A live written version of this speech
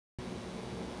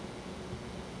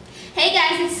Hey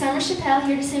guys, it's Summer Schappell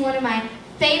here to sing one of my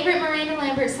favorite Miranda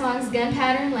Lambert songs,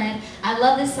 Gunpowder and Lead. I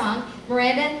love this song.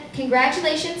 Miranda,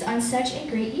 congratulations on such a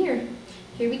great year.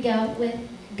 Here we go with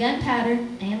Gunpowder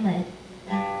and Lead.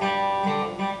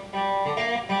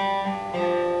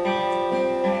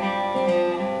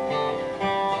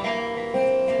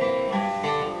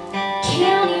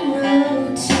 County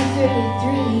Road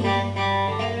 233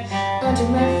 under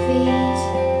my feet.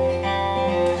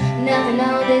 Nothing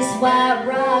on this white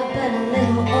rock but a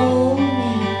little old me.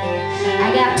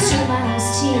 I got 2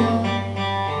 miles till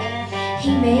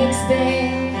he makes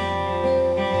bail,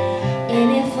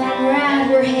 and if I'm right,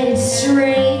 we're headed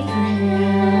straight for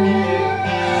him.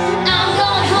 I'm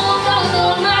going home, gonna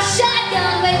load my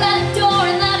shotgun, lay by the door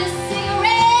and light a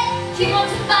cigarette. He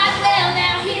wants to fight, well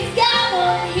now he's got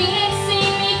one. He ain't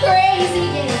seen me crazy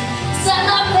yet. Slap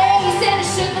my face and it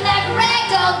shook me like a rag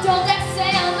doll. Don't that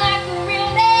sound like a real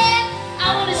man?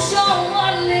 I wanna show him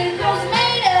what a little girl's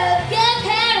made of.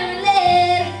 Gunpowder and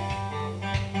lead.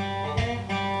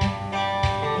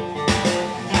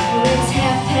 Well, it's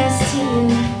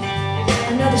 10:30,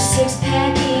 another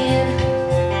 6-pack in,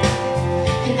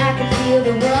 and I can feel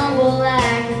the rumble